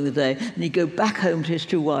girlfriends during the day, and he'd go back home to his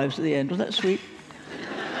 2 wives at the end. Wasn't that sweet?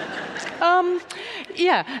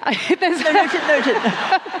 Yeah.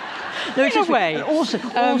 No, in a way. And also,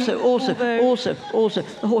 the horses.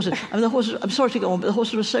 I mean, the horses. I'm sorry to go on, but the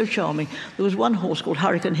horses were so charming. There was one horse called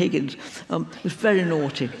Hurricane Higgins, who was very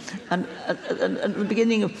naughty, and at the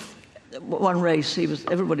beginning of one race,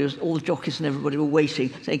 all the jockeys and everybody were waiting,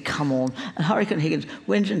 saying, "Come on!" And Hurricane Higgins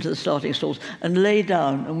went into the starting stalls and lay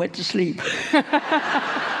down and went to sleep.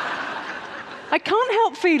 I can't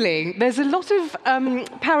help feeling there's a lot of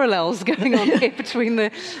parallels going on here between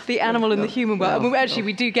the animal and the human world.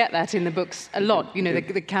 We do get that in the books a lot. You know,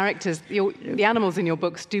 the characters, the animals in your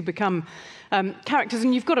books do become characters,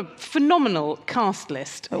 and you've got a phenomenal cast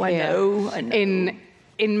list here I know.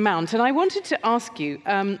 in Mount. And I wanted to ask you...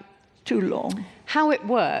 Too long. How it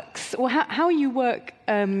works, or how you work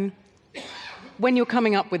when you're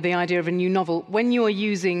coming up with the idea of a new novel, when you're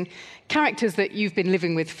using characters that you've been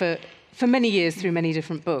living with for many years through many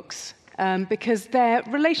different books, because their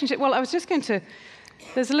relationship... Well,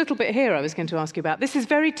 there's a little bit here I was going to ask you about. This is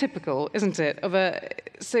very typical, isn't it,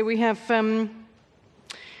 so we have...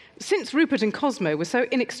 Since Rupert and Cosmo were so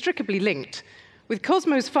inextricably linked, with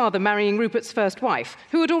Cosmo's father marrying Rupert's first wife,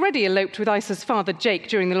 who had already eloped with Isa's father, Jake,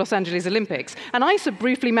 during the Los Angeles Olympics, and Isa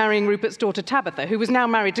briefly marrying Rupert's daughter, Tabitha, who was now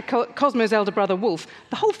married to Cosmo's elder brother, Wolf.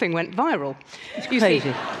 The whole thing went viral. It's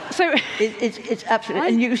crazy. So it's absolutely...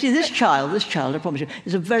 And you see, this child, I promise you,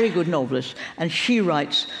 is a very good novelist, and she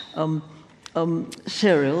writes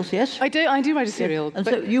serials, yes? I do write a serial. And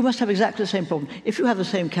so you must have exactly the same problem. If you have the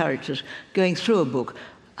same characters going through a book,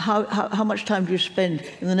 how much time do you spend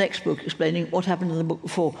in the next book explaining what happened in the book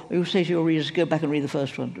before? Or you say to your readers, go back and read the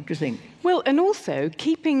first one. What do you think? Well, and also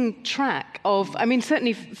keeping track of, I mean,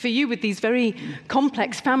 certainly for you with these very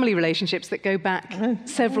complex family relationships that go back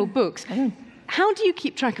several books, how do you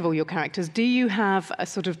keep track of all your characters? Do you have a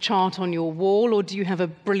sort of chart on your wall, or do you have a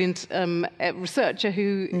brilliant researcher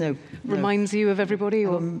who reminds you of everybody?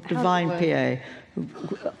 Or divine PA.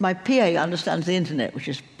 My PA understands the internet, which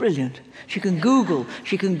is brilliant. She can Google, and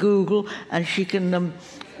she can Google, and she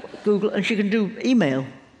can do email,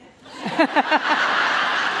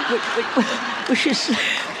 which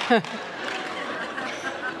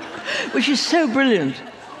is so brilliant.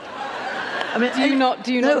 I mean, do you not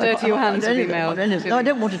dirty your hands with email? No, I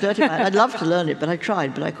don't want to dirty my hands. I'd love to learn it, but I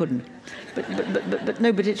tried, but I couldn't.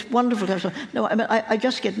 But it's wonderful to have some. No, I mean, I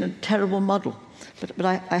just get in a terrible muddle. But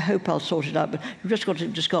I hope I'll sort it out. But you've just got to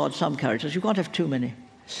discard some characters. You can't have too many.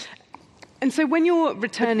 And so when you're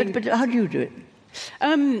returning... But how do you do it?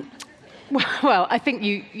 Well, I think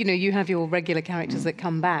you have your regular characters that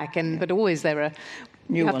come back, but always there are...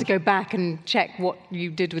 You have to go back and check what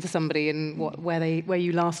you did with somebody and where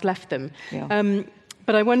you last left them. Yeah.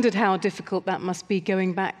 But I wondered how difficult that must be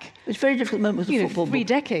going back. It's very difficult moment with the football book. 3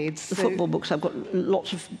 decades. The football books, I've got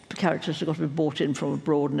lots of characters that have got to be brought in from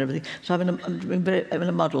abroad and everything. So I'm in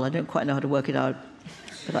a muddle. I don't quite know how to work it out.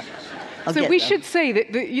 But so we should say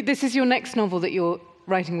that this is your next novel that you're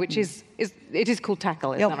writing, which is called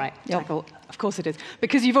Tackle, isn't that right? Yep. Tackle, of course it is.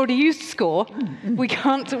 Because you've already used Score, we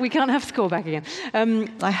can't have Score back again.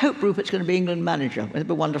 I hope Rupert's going to be England manager. It'd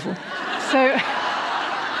be wonderful. So...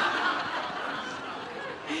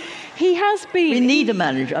 He has been... We need a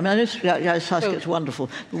manager. I mean, I know Southgate's wonderful,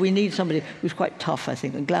 but we need somebody who's quite tough, I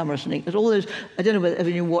think, and glamorous. And all those, I don't know whether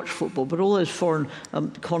you watch football, but all those foreign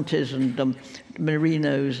Contes and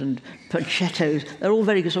Marinos and Panchettos, they're all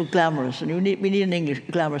very sort of glamorous, and we need an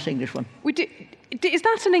glamorous English one. Is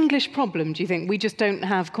that an English problem, do you think? We just don't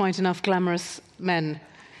have quite enough glamorous men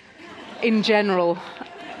in general?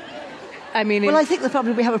 I mean... Well, I think the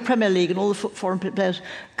problem, we have a Premier League and all the foreign players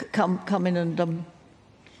come in and...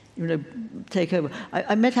 take over.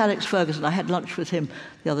 I met Alex Ferguson. I had lunch with him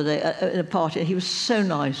the other day in a party, and he was so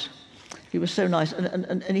nice. He was so nice,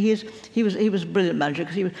 and he was a brilliant manager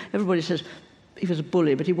because everybody says he was a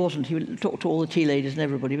bully, but he wasn't. He would talk to all the tea ladies and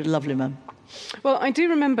everybody. He was a lovely man. Well, I do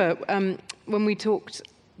remember when we talked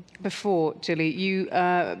before, Julie,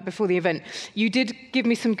 before the event, you did give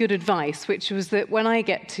me some good advice, which was that when I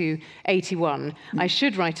get to 81, I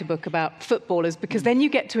should write a book about footballers, because then you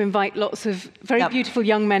get to invite lots of very beautiful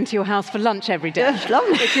young men to your house for lunch every day. Yes,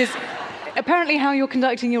 lovely. Which is apparently how you're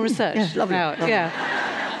conducting your research. Yes, lovely. Lovely. Yeah.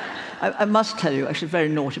 I must tell you, actually very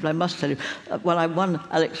naughty, but I must tell you, when I won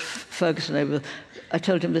Alex Ferguson over, I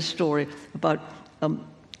told him this story about...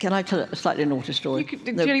 can I tell a slightly naughty story?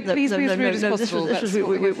 Julie, please be as rude as possible.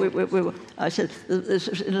 I said, this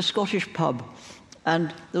was in a Scottish pub,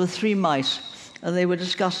 and there were 3 mice, and they were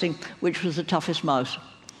discussing which was the toughest mouse.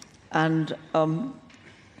 And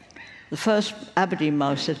the first Aberdeen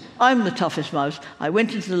mouse said, I'm the toughest mouse. I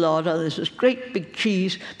went into the larder, and there's this great big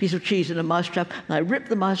piece of cheese in a mousetrap, and I ripped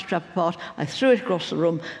the mousetrap apart, I threw it across the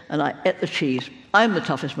room, and I ate the cheese. I'm the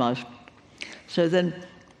toughest mouse. So then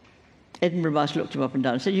Edinburgh Mouse looked him up and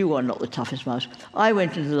down and said, you are not the toughest mouse. I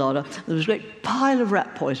went into the larder, there was a great pile of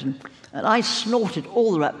rat poison, and I snorted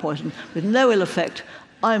all the rat poison with no ill effect.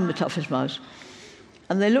 I'm the toughest mouse.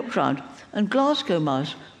 And they looked round, and Glasgow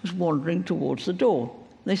Mouse was wandering towards the door.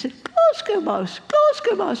 They said, Glasgow Mouse,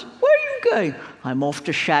 where are you going? I'm off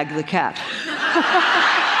to shag the cat.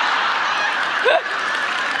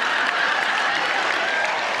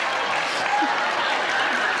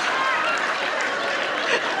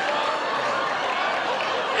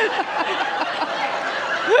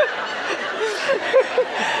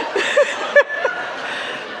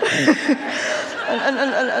 And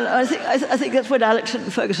I think that's when Alex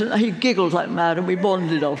and Ferguson, he giggled like mad, and we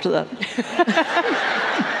bonded after that.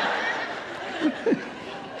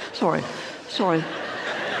 Sorry.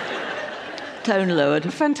 Tone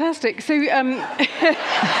lowered. Fantastic. So,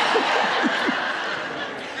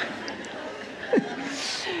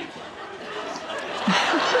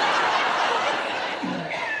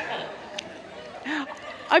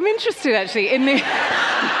 I'm interested, actually, in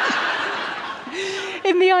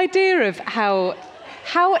the idea of how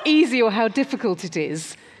easy or how difficult it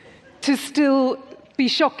is to still be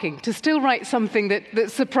shocking, to still write something that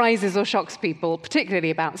surprises or shocks people, particularly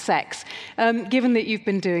about sex, given that you've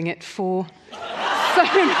been doing it for so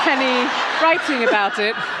many, writing about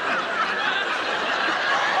it.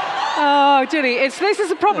 Oh, Julie, this is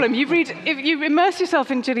a problem. You immerse yourself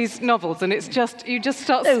in Julie's novels, and you just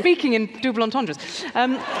start speaking in double entendres.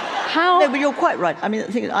 No, but you're quite right. I mean,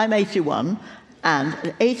 the thing is, I'm 81, and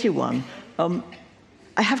at 81, I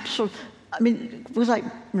have to sort of, I mean, because I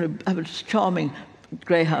have a charming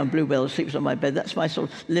greyhound bluebell that sleeps on my bed. That's my sort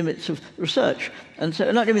of limits of research. And so,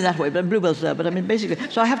 not even that way, but bluebell's there. But I mean, basically,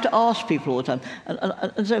 so I have to ask people all the time.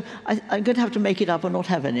 And so I'm going to have to make it up or not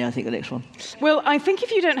have any, I think, the next one. Well, I think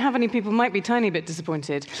if you don't have any, people might be a tiny bit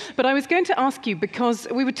disappointed. But I was going to ask you, because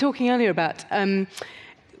we were talking earlier about,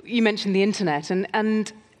 you mentioned the internet,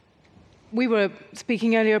 and we were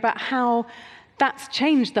speaking earlier about how that's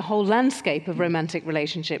changed the whole landscape of romantic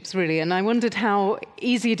relationships, really. And I wondered how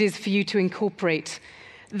easy it is for you to incorporate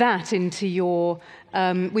that into your,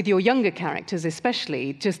 with your younger characters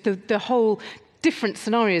especially, just the whole different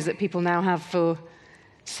scenarios that people now have for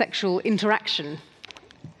sexual interaction.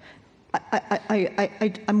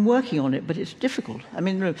 I'm working on it, but it's difficult. I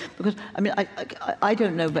mean, because I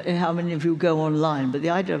don't know how many of you go online, but the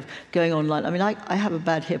idea of going online, I mean, I have a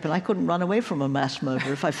bad hip, and I couldn't run away from a mass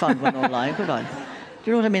murderer if I found one online, could I? Do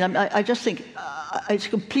you know what I mean? I just think it's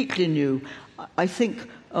completely new. I think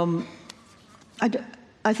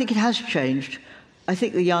it has changed. I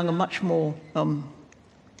think the young are much more.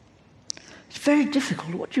 It's very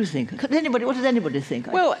difficult. What do you think? What does anybody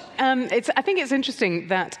think? Well, I think it's interesting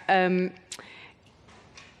that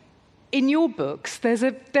in your books there's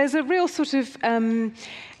a real sort of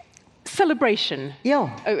celebration,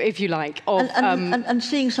 if you like, of and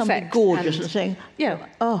seeing something gorgeous and saying,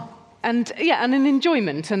 oh. And and an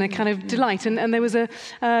enjoyment and a kind of delight. And there was a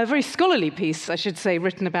very scholarly piece, I should say,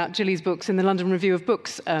 written about Gilly's books in the London Review of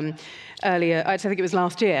Books earlier, I think it was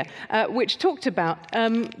last year, which talked about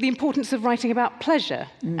the importance of writing about pleasure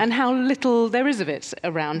and how little there is of it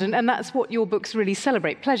around. And that's what your books really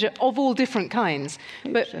celebrate, pleasure of all different kinds,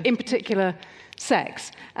 but in particular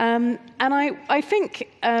sex. And I think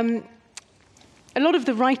a lot of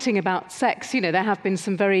the writing about sex, there have been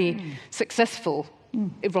some very successful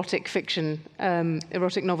erotic fiction,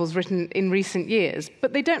 erotic novels written in recent years,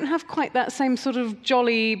 but they don't have quite that same sort of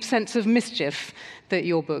jolly sense of mischief that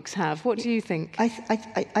your books have. What do you think?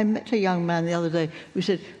 I met a young man the other day who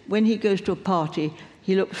said when he goes to a party,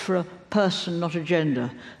 he looks for a person, not a gender.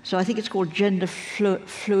 So I think it's called gender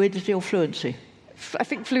fluidity or fluency. I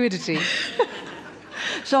think fluidity.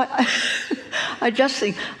 So I just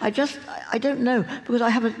think, I don't know, because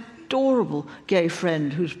I have an adorable gay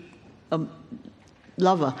friend whose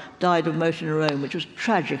lover died of motor neurone, which was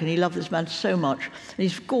tragic, and he loved this man so much. And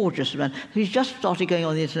he's a gorgeous man. He's just started going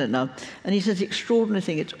on the internet now, and he says the extraordinary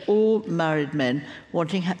thing, it's all married men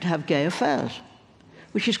wanting to have gay affairs,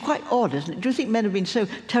 which is quite odd, isn't it? Do you think men have been so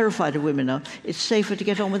terrified of women now, it's safer to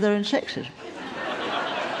get on with their own sexes?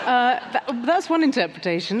 That's one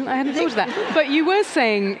interpretation. I hadn't thought of that. But you were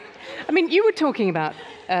saying, I mean, you were talking about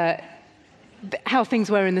how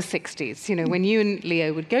things were in the 60s, when you and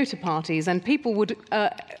Leo would go to parties and people would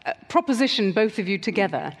proposition both of you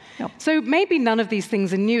together. Yep. So maybe none of these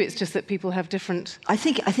things are new, it's just that people have different... I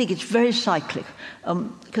think it's very cyclic,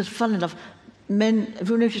 because funnily enough, men, if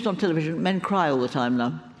you noticed on television, men cry all the time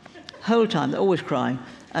now. Whole time, they're always crying.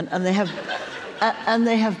 And they have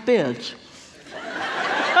beards.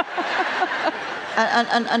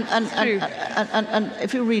 and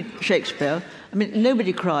if you read Shakespeare, I mean,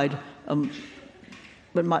 nobody cried...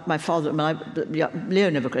 But my father, Leo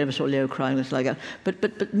never saw Leo crying, this like that.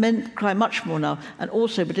 But men cry much more now, and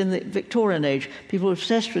also, but in the Victorian age, people were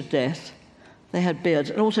obsessed with death. They had beards,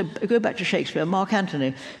 and also go back to Shakespeare. Mark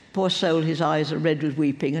Antony, poor soul, his eyes are red with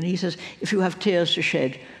weeping, and he says, "If you have tears to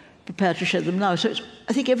shed, prepare to shed them now." So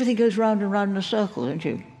I think everything goes round and round in a circle, don't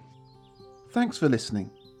you? Thanks for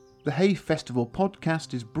listening. The Hay Festival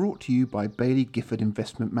podcast is brought to you by Baillie Gifford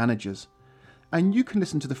Investment Managers. And you can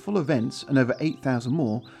listen to the full events and over 8,000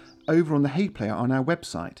 more over on the Hay Player on our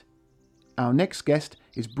website. Our next guest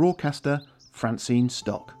is broadcaster Francine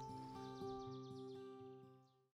Stock.